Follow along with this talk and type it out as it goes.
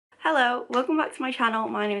Hello, welcome back to my channel.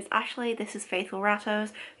 My name is Ashley, this is Faithful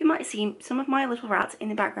Rattos. You might see some of my little rats in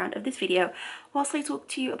the background of this video whilst I talk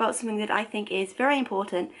to you about something that I think is very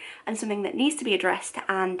important and something that needs to be addressed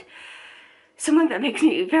and something that makes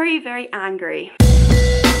me very, very angry.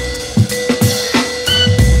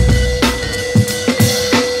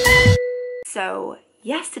 So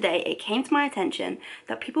yesterday it came to my attention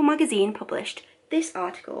that People magazine published this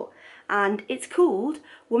article, and it's called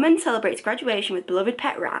 "Woman Celebrates Graduation with Beloved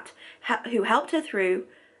Pet Rat Who Helped Her Through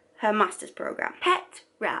Her Master's Program." Pet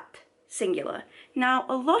rat, singular. Now,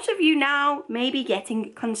 a lot of you now may be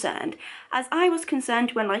getting concerned, as I was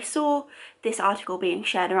concerned when I saw this article being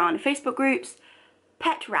shared around Facebook groups.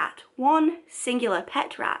 Pet rat, one singular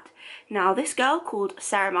pet rat. Now, this girl called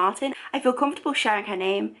Sarah Martin, I feel comfortable sharing her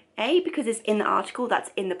name, A, because it's in the article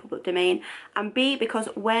that's in the public domain, and B, because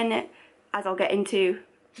when, as I'll get into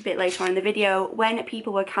a bit later on in the video, when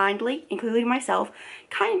people were kindly, including myself,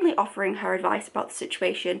 kindly offering her advice about the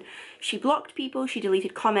situation, she blocked people, she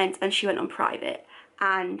deleted comments, and she went on private.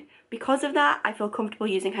 And because of that, I feel comfortable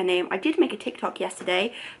using her name. I did make a TikTok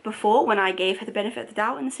yesterday before when I gave her the benefit of the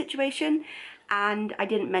doubt in the situation, and I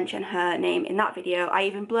didn't mention her name in that video. I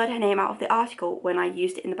even blurred her name out of the article when I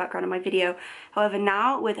used it in the background of my video. However,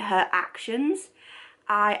 now with her actions,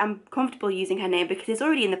 I am comfortable using her name because it's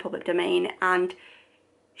already in the public domain, and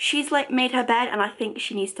she's like made her bed and I think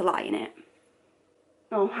she needs to lie in it.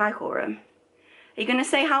 Oh, hi Coram. Are you gonna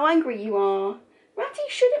say how angry you are? Ratties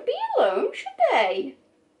shouldn't be alone, should they?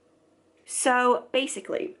 So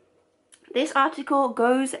basically, this article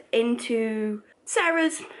goes into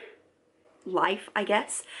Sarah's life, I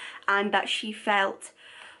guess, and that she felt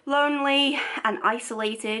lonely and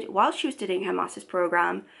isolated while she was studying her master's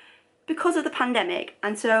program because of the pandemic,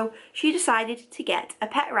 and so she decided to get a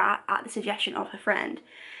pet rat at the suggestion of her friend.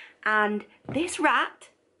 And this rat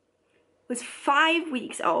was 5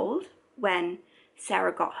 weeks old when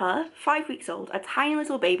Sarah got her. 5 weeks old, a tiny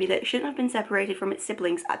little baby that shouldn't have been separated from its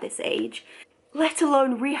siblings at this age, let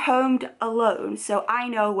alone rehomed alone. So I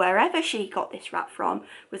know wherever she got this rat from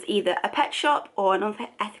was either a pet shop or an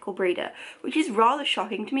unethical breeder, which is rather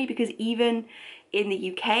shocking to me because even in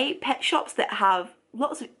the UK, pet shops that have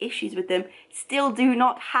lots of issues with them still do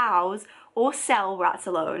not house or sell rats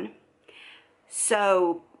alone.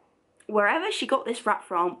 So wherever she got this rat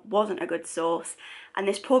from wasn't a good source, and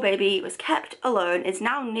this poor baby was kept alone, is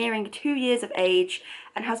now nearing 2 years of age,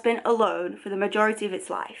 and has been alone for the majority of its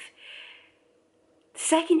life. The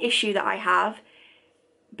second issue that I have,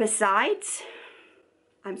 besides,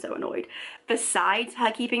 I'm so annoyed, besides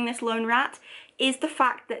her keeping this lone rat, is the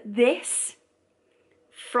fact that this,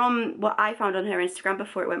 from what I found on her Instagram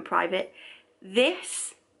before it went private,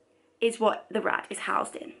 this is what the rat is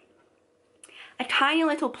housed in. A tiny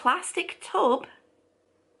little plastic tub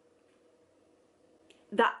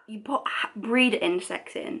that you put breeder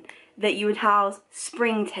insects in, that you would house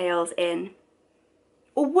springtails in,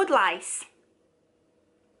 or woodlice,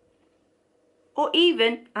 or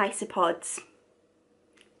even isopods.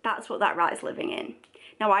 That's what that rat is living in.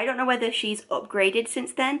 Now, I don't know whether she's upgraded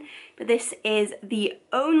since then, but this is the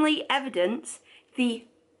only evidence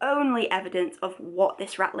of what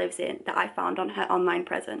this rat lives in that I found on her online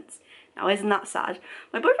presence. Now, isn't that sad?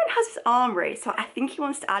 My boyfriend has his arm raised, so I think he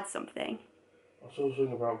wants to add something. I saw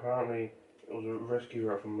something about apparently it was a rescue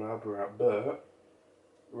rat from Lab Rat, but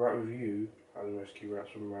Rat Review has rescue rats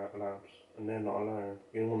from Rat Labs, and they're not alone.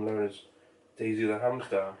 The only one alone is Daisy the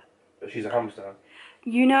hamster, but she's a hamster.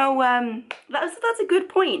 You know, that's a good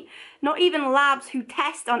point. Not even labs who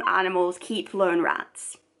test on animals keep lone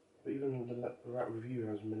rats. But even the Rat Review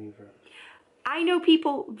has many rats. I know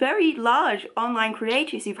people, very large online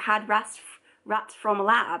creators, who've had rats from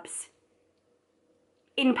labs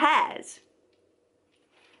in pairs.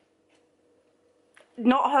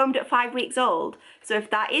 Not homed at 5 weeks old. So if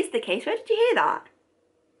that is the case, where did you hear that?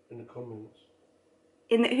 In the comments.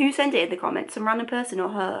 Who sent it in the comments? Some random person or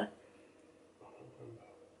her? I don't remember.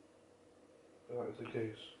 But that is the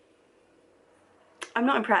case. I'm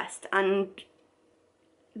not impressed, and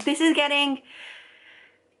this is getting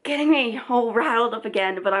me all riled up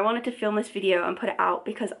again, but I wanted to film this video and put it out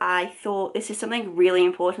because I thought this is something really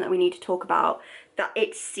important that we need to talk about. That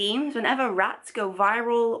it seems whenever rats go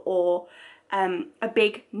viral or a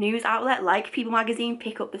big news outlet like People magazine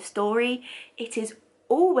pick up the story, it is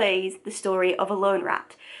always the story of a lone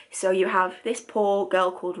rat. So you have this poor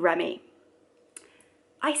girl called Remy,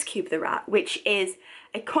 Ice Cube the rat, which is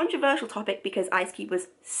a controversial topic because Ice Cube was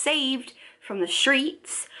saved from the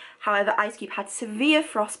streets. However, Ice Cube had severe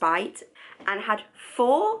frostbite and had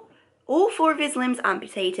all four of his limbs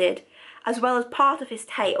amputated, as well as part of his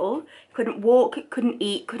tail. Couldn't walk, couldn't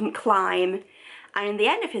eat, couldn't climb, and in the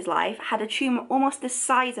end of his life had a tumour almost the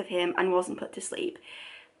size of him and wasn't put to sleep.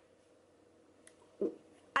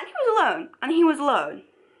 And he was alone.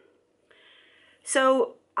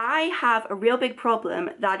 So I have a real big problem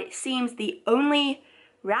that it seems the only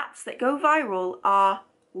rats that go viral are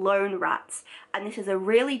lone rats. And this is a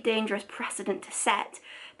really dangerous precedent to set,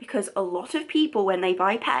 because a lot of people, when they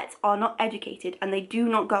buy pets, are not educated and they do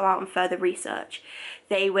not go out and further research.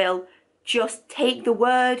 They will just take the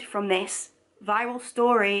word from this viral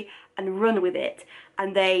story and run with it,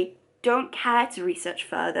 and they don't care to research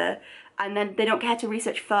further, and then they don't care to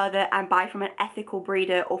research further and buy from an ethical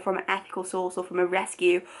breeder or from an ethical source or from a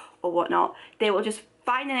rescue or whatnot. They will just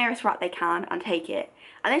find the nearest rat they can and take it.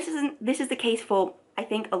 And this is the case for, I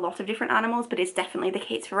think, a lot of different animals, but it's definitely the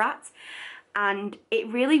case for rats. And it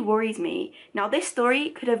really worries me. Now, this story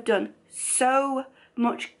could have done so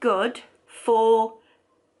much good for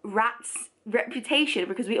rats' reputation,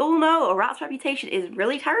 because we all know a rat's reputation is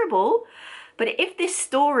really terrible. But if this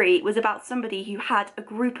story was about somebody who had a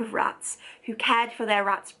group of rats, who cared for their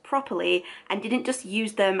rats properly and didn't just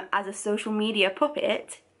use them as a social media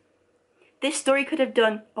puppet, this story could have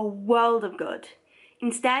done a world of good.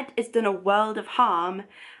 Instead, it's done a world of harm,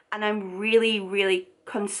 and I'm really, really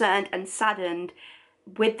concerned and saddened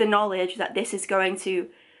with the knowledge that this is going to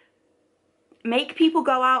make people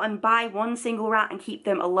go out and buy one single rat and keep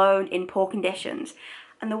them alone in poor conditions.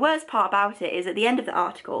 And the worst part about it is at the end of the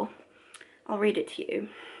article, I'll read it to you.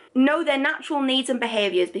 Know their natural needs and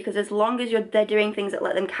behaviours, because as long as they're doing things that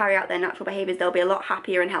let them carry out their natural behaviours, they'll be a lot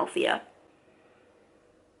happier and healthier.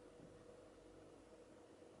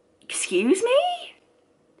 Excuse me?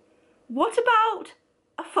 What about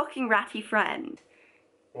a fucking ratty friend?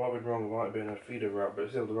 What would be wrong about being a feeder rat, but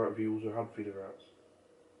still the rat view also had feeder rats.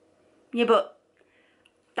 Yeah, but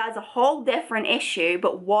that's a whole different issue,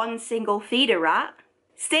 but one single feeder rat,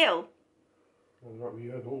 still. The rat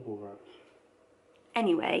view had multiple rats.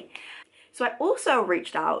 Anyway, so I also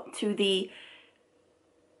reached out to the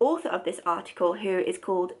author of this article, who is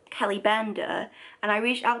called Kelly Bender, and I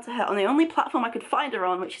reached out to her on the only platform I could find her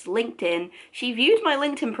on, which is LinkedIn. She viewed my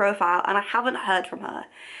LinkedIn profile and I haven't heard from her.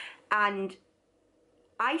 And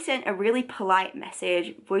I sent a really polite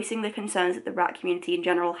message voicing the concerns that the rat community in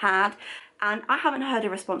general had, and I haven't heard a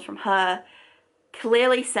response from her.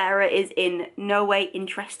 Clearly Sarah is in no way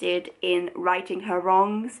interested in righting her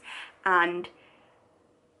wrongs and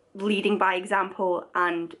leading by example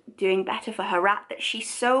and doing better for her rat that she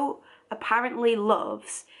so apparently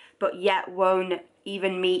loves, but yet won't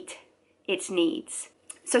even meet its needs.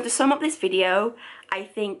 So to sum up this video, I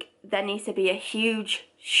think there needs to be a huge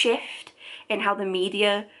shift in how the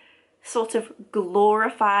media sort of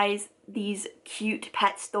glorifies these cute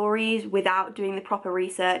pet stories without doing the proper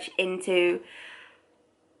research into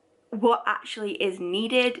what actually is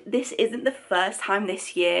needed. This isn't the first time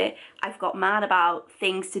this year I've got mad about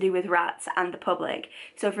things to do with rats and the public.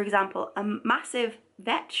 So for example, a massive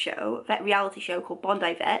vet reality show called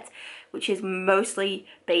Bondi Vet, which is mostly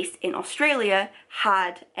based in Australia,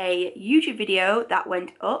 had a YouTube video that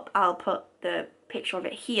went up, I'll put the picture of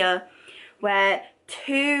it here, where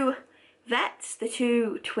two vets, the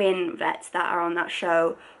two twin vets that are on that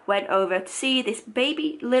show, went over to see this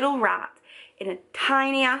baby little rat in a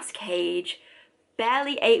tiny ass cage,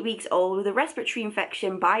 barely 8 weeks old, with a respiratory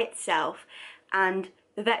infection by itself, and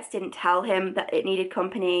the vets didn't tell him that it needed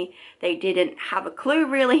company. They didn't have a clue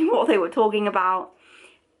really what they were talking about.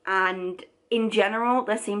 And in general,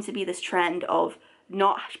 there seems to be this trend of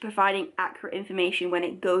not providing accurate information when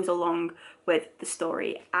it goes along with the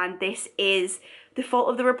story. And this is the fault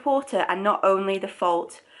of the reporter and not only the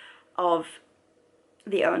fault of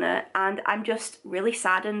the owner. And I'm just really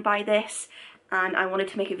saddened by this, and I wanted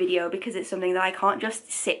to make a video because it's something that I can't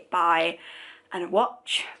just sit by and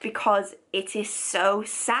watch, because it is so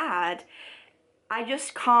sad. I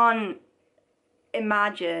just can't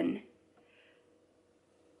imagine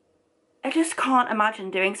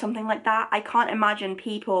doing something like that. I can't imagine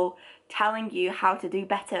people telling you how to do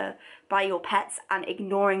better by your pets and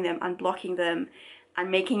ignoring them and blocking them and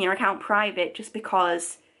making your account private just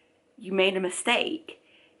because you made a mistake.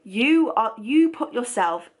 You put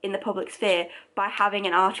yourself in the public sphere by having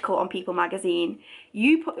an article on People magazine.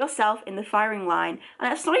 You put yourself in the firing line,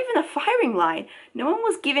 and it's not even a firing line. No one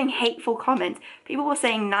was giving hateful comments. People were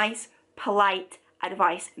saying nice, polite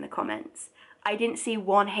advice in the comments. I didn't see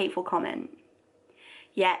one hateful comment.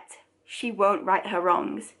 Yet, she won't right her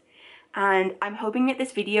wrongs. And I'm hoping that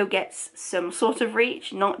this video gets some sort of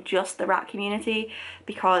reach, not just the rat community,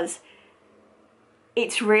 because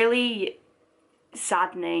it's really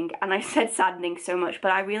saddening. And I said saddening so much,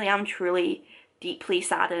 but I really am truly deeply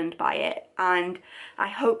saddened by it, and I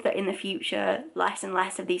hope that in the future less and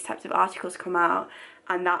less of these types of articles come out,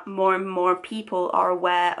 and that more and more people are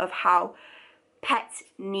aware of how pets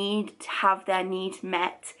need to have their needs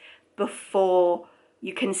met before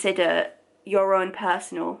you consider your own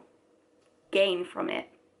personal gain from it.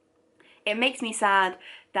 It makes me sad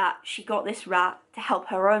that she got this rat to help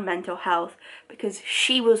her own mental health because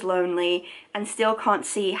she was lonely and still can't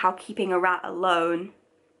see how keeping a rat alone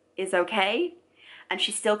is okay, and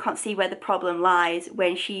she still can't see where the problem lies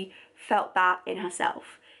when she felt that in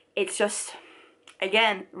herself. It's just,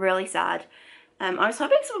 again, really sad. I was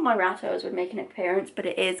hoping some of my rattos would make an appearance, but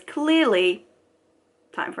it is clearly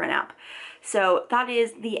time for a nap. So that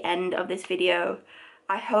is the end of this video.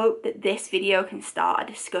 I hope that this video can start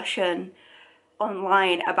a discussion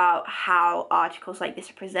online about how articles like this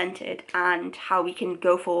are presented and how we can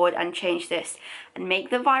go forward and change this and make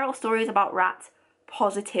the viral stories about rats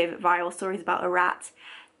positive viral stories about a rat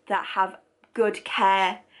that have good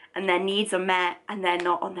care and their needs are met and they're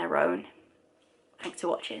not on their own. Thanks for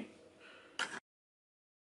watching.